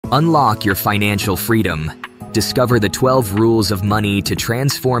Unlock your financial freedom. Discover the 12 rules of money to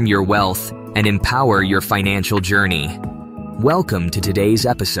transform your wealth and empower your financial journey. Welcome to today's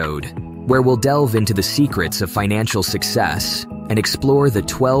episode, where we'll delve into the secrets of financial success and explore the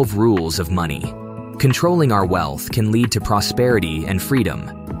 12 rules of money. Controlling our wealth can lead to prosperity and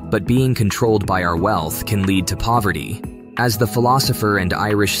freedom, but being controlled by our wealth can lead to poverty. As the philosopher and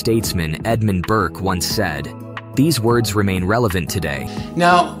Irish statesman Edmund Burke once said, these words remain relevant today.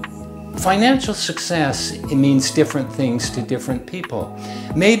 Now, financial success, it means different things to different people.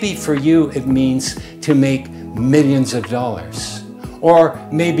 Maybe for you it means to make millions of dollars, or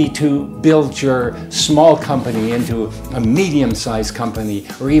maybe to build your small company into a medium-sized company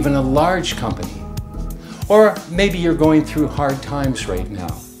or even a large company. Or maybe you're going through hard times right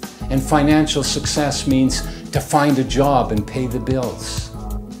now, and financial success means to find a job and pay the bills.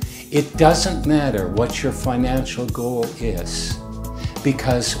 It doesn't matter what your financial goal is,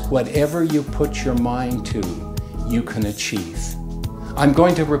 because whatever you put your mind to, you can achieve. I'm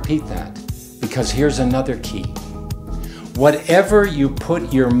going to repeat that, because here's another key. Whatever you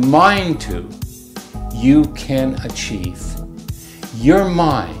put your mind to, you can achieve. Your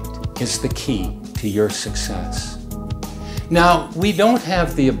mind is the key to your success. Now, we don't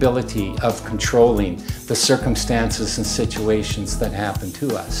have the ability of controlling the circumstances and situations that happen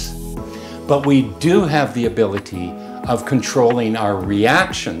to us, but we do have the ability of controlling our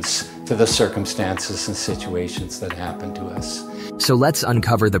reactions to the circumstances and situations that happen to us. So let's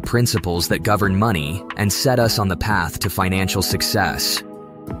uncover the principles that govern money and set us on the path to financial success.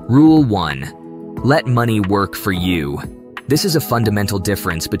 Rule 1. Let money work for you. This is a fundamental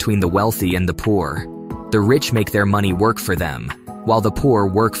difference between the wealthy and the poor. The rich make their money work for them, while the poor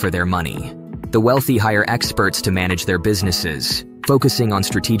work for their money. The wealthy hire experts to manage their businesses, focusing on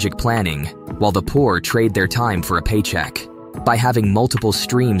strategic planning, while the poor trade their time for a paycheck. By having multiple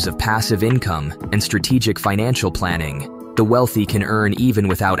streams of passive income and strategic financial planning, the wealthy can earn even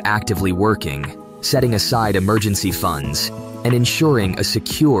without actively working, setting aside emergency funds and ensuring a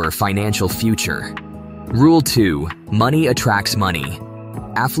secure financial future. Rule 2. Money attracts money.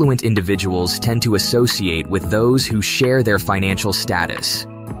 Affluent individuals tend to associate with those who share their financial status.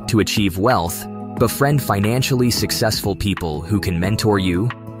 To achieve wealth, befriend financially successful people who can mentor you,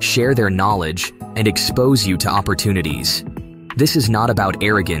 share their knowledge, and expose you to opportunities. This is not about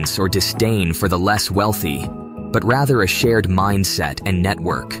arrogance or disdain for the less wealthy, but rather a shared mindset and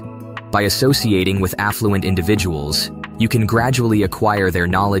network. By associating with affluent individuals, you can gradually acquire their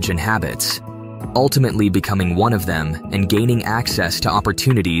knowledge and habits, ultimately becoming one of them and gaining access to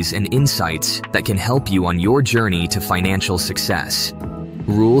opportunities and insights that can help you on your journey to financial success.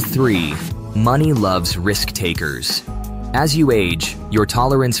 Rule 3. Money loves risk takers. As you age, your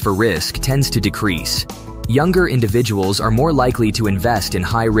tolerance for risk tends to decrease. Younger individuals are more likely to invest in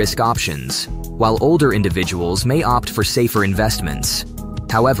high-risk options, while older individuals may opt for safer investments.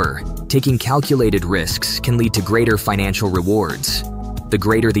 However, taking calculated risks can lead to greater financial rewards. The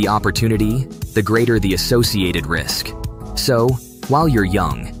greater the opportunity, the greater the associated risk. So, while you're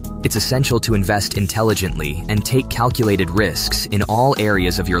young, it's essential to invest intelligently and take calculated risks in all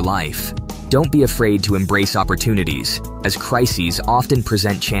areas of your life. Don't be afraid to embrace opportunities, as crises often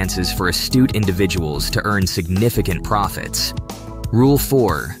present chances for astute individuals to earn significant profits. Rule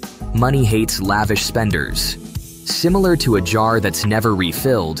 4. Money hates lavish spenders. Similar to a jar that's never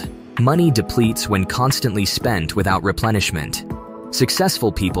refilled, money depletes when constantly spent without replenishment.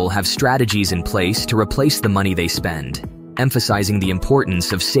 Successful people have strategies in place to replace the money they spend, emphasizing the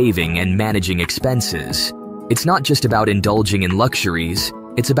importance of saving and managing expenses. It's not just about indulging in luxuries,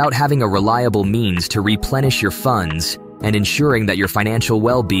 it's about having a reliable means to replenish your funds and ensuring that your financial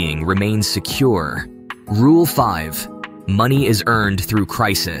well-being remains secure. Rule 5. Money is earned through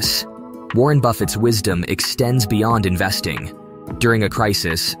crisis. Warren Buffett's wisdom extends beyond investing. During a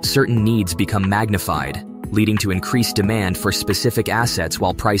crisis, certain needs become magnified, leading to increased demand for specific assets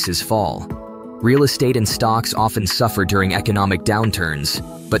while prices fall. Real estate and stocks often suffer during economic downturns,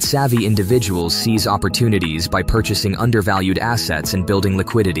 but savvy individuals seize opportunities by purchasing undervalued assets and building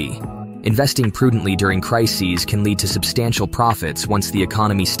liquidity. Investing prudently during crises can lead to substantial profits once the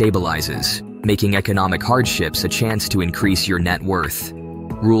economy stabilizes, making economic hardships a chance to increase your net worth.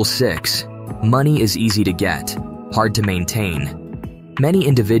 Rule 6. Money is easy to get, hard to maintain. Many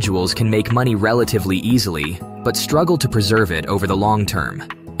individuals can make money relatively easily, but struggle to preserve it over the long term.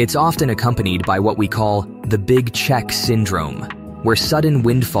 It's often accompanied by what we call the big check syndrome, where sudden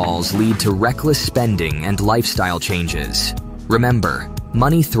windfalls lead to reckless spending and lifestyle changes. Remember,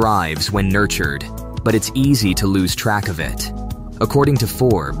 money thrives when nurtured, but it's easy to lose track of it. According to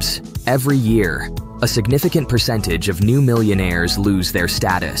Forbes, every year, A significant percentage of new millionaires lose their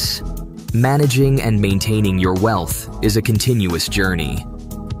status. Managing and maintaining your wealth is a continuous journey.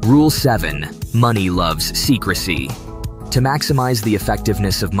 Rule 7. Money loves secrecy. To maximize the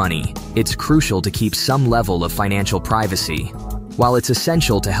effectiveness of money, it's crucial to keep some level of financial privacy. While it's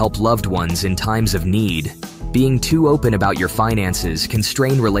essential to help loved ones in times of need, being too open about your finances can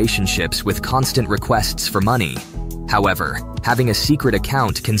strain relationships with constant requests for money. However, having a secret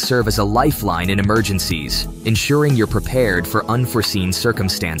account can serve as a lifeline in emergencies, ensuring you're prepared for unforeseen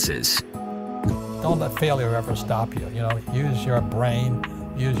circumstances. Don't let failure ever stop you. Use your brain,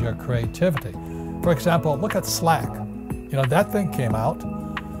 use your creativity. For example, look at Slack. That thing came out,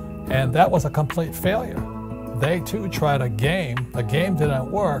 and that was a complete failure. They too tried a game. The game didn't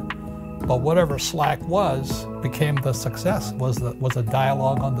work, but whatever Slack was became the success, was a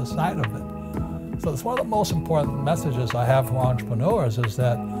dialogue on the side of it. So it's one of the most important messages I have for entrepreneurs is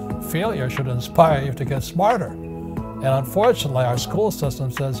that failure should inspire you to get smarter. And unfortunately, our school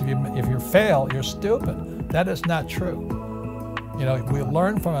system says if you fail, you're stupid. That is not true. We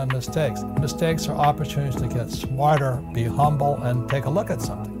learn from our mistakes. Mistakes are opportunities to get smarter, be humble, and take a look at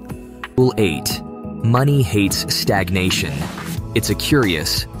something. Rule 8. Money hates stagnation. It's a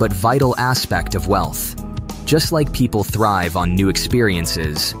curious but vital aspect of wealth. Just like people thrive on new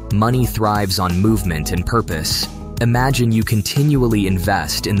experiences, money thrives on movement and purpose. Imagine you continually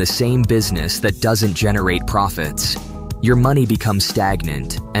invest in the same business that doesn't generate profits. Your money becomes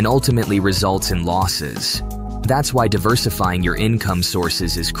stagnant and ultimately results in losses. That's why diversifying your income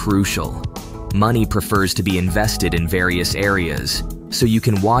sources is crucial. Money prefers to be invested in various areas, so you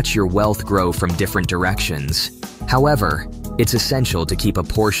can watch your wealth grow from different directions. However, it's essential to keep a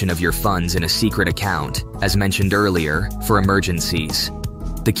portion of your funds in a secret account, as mentioned earlier, for emergencies.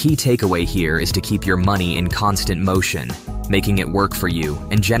 The key takeaway here is to keep your money in constant motion, making it work for you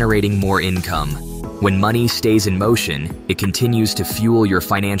and generating more income. When money stays in motion, it continues to fuel your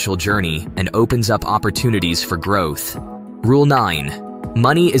financial journey and opens up opportunities for growth. Rule 9.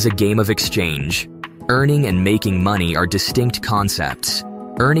 Money is a game of exchange. Earning and making money are distinct concepts.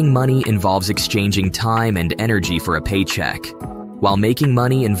 Earning money involves exchanging time and energy for a paycheck, while making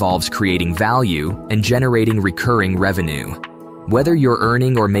money involves creating value and generating recurring revenue. Whether you're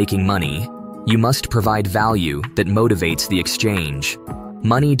earning or making money, you must provide value that motivates the exchange.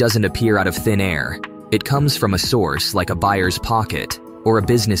 Money doesn't appear out of thin air. It comes from a source like a buyer's pocket or a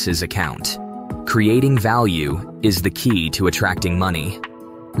business's account. Creating value is the key to attracting money.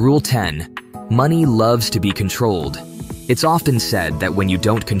 Rule 10. Money loves to be controlled. It's often said that when you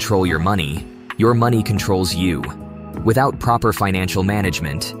don't control your money controls you. Without proper financial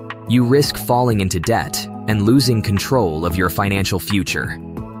management, you risk falling into debt and losing control of your financial future.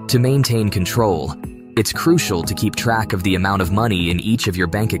 To maintain control, it's crucial to keep track of the amount of money in each of your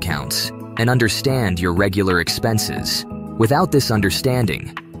bank accounts and understand your regular expenses. Without this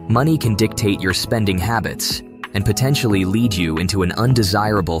understanding, money can dictate your spending habits and potentially lead you into an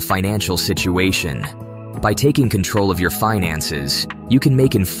undesirable financial situation. By taking control of your finances, you can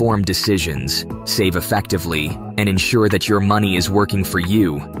make informed decisions, save effectively, and ensure that your money is working for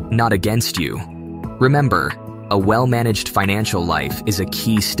you, not against you. Remember, a well-managed financial life is a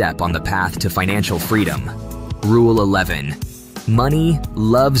key step on the path to financial freedom. Rule 11. Money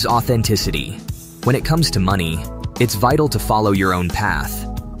loves authenticity. When it comes to money, it's vital to follow your own path.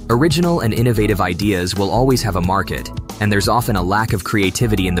 Original and innovative ideas will always have a market, and there's often a lack of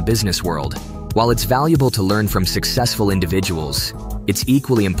creativity in the business world. While it's valuable to learn from successful individuals, it's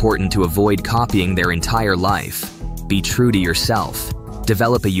equally important to avoid copying their entire life. Be true to yourself.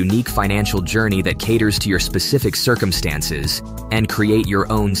 Develop a unique financial journey that caters to your specific circumstances, and create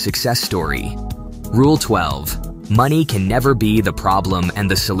your own success story. Rule 12. Money can never be the problem and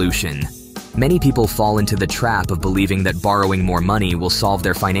the solution. Many people fall into the trap of believing that borrowing more money will solve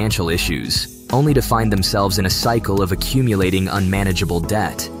their financial issues, only to find themselves in a cycle of accumulating unmanageable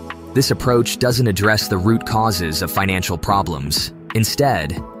debt. This approach doesn't address the root causes of financial problems.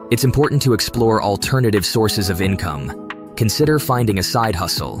 Instead, it's important to explore alternative sources of income. Consider finding a side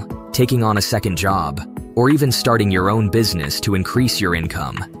hustle, taking on a second job, or even starting your own business to increase your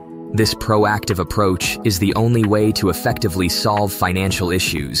income. This proactive approach is the only way to effectively solve financial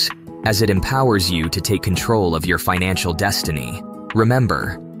issues, as it empowers you to take control of your financial destiny.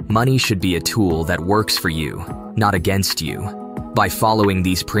 Remember, money should be a tool that works for you, not against you. By following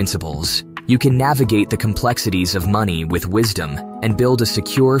these principles, you can navigate the complexities of money with wisdom and build a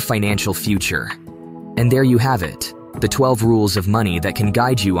secure financial future. And there you have it, the 12 rules of money that can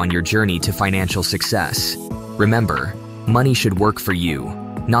guide you on your journey to financial success. Remember, money should work for you,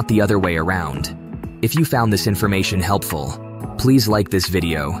 not the other way around. If you found this information helpful, Please like this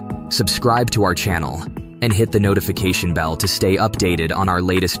video, subscribe to our channel, and hit the notification bell to stay updated on our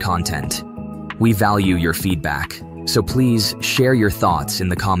latest content. We value your feedback, so please share your thoughts in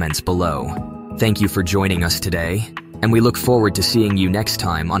the comments below. Thank you for joining us today, and we look forward to seeing you next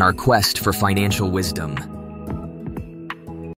time on our quest for financial wisdom.